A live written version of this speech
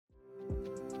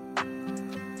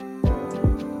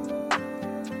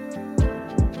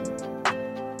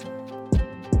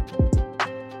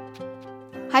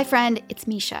Hi friend, it's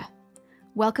Misha.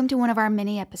 Welcome to one of our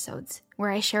mini episodes where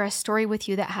I share a story with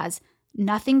you that has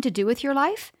nothing to do with your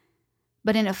life,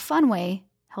 but in a fun way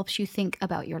helps you think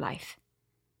about your life.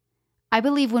 I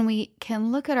believe when we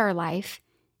can look at our life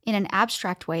in an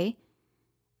abstract way,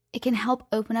 it can help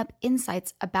open up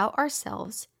insights about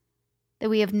ourselves that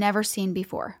we have never seen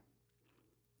before.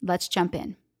 Let's jump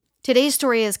in. Today's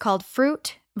story is called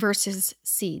Fruit versus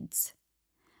Seeds.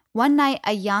 One night,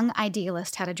 a young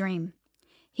idealist had a dream.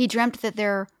 He dreamt that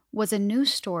there was a new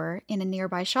store in a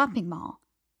nearby shopping mall.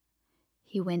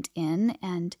 He went in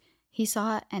and he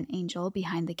saw an angel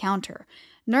behind the counter.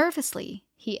 Nervously,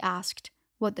 he asked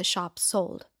what the shop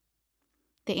sold.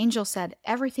 The angel said,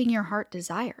 "Everything your heart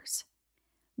desires."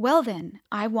 "Well then,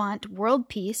 I want world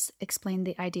peace," explained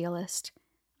the idealist.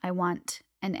 "I want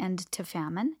an end to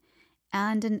famine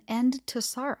and an end to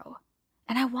sorrow.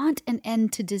 And I want an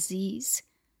end to disease."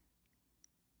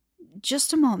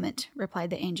 "Just a moment,"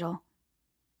 replied the angel.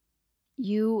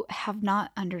 "You have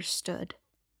not understood.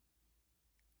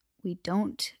 We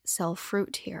don't sell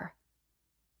fruit here.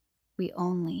 We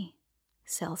only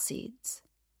sell seeds."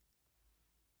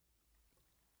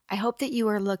 I hope that you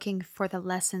are looking for the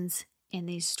lessons in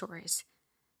these stories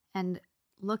and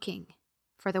looking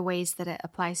for the ways that it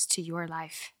applies to your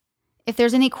life. If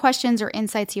there's any questions or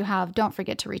insights you have, don't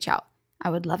forget to reach out. I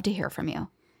would love to hear from you.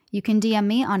 You can DM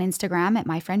me on Instagram at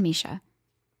myfriendmisha.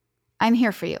 I'm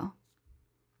here for you.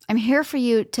 I'm here for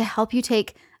you to help you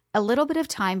take a little bit of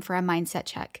time for a mindset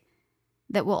check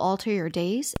that will alter your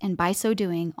days and by so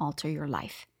doing, alter your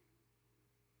life.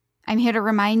 I'm here to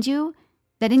remind you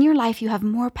that in your life you have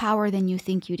more power than you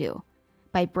think you do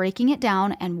by breaking it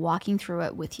down and walking through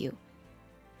it with you.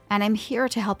 And I'm here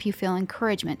to help you feel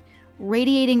encouragement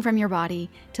radiating from your body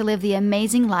to live the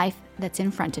amazing life that's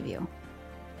in front of you.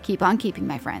 Keep on keeping,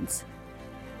 my friends.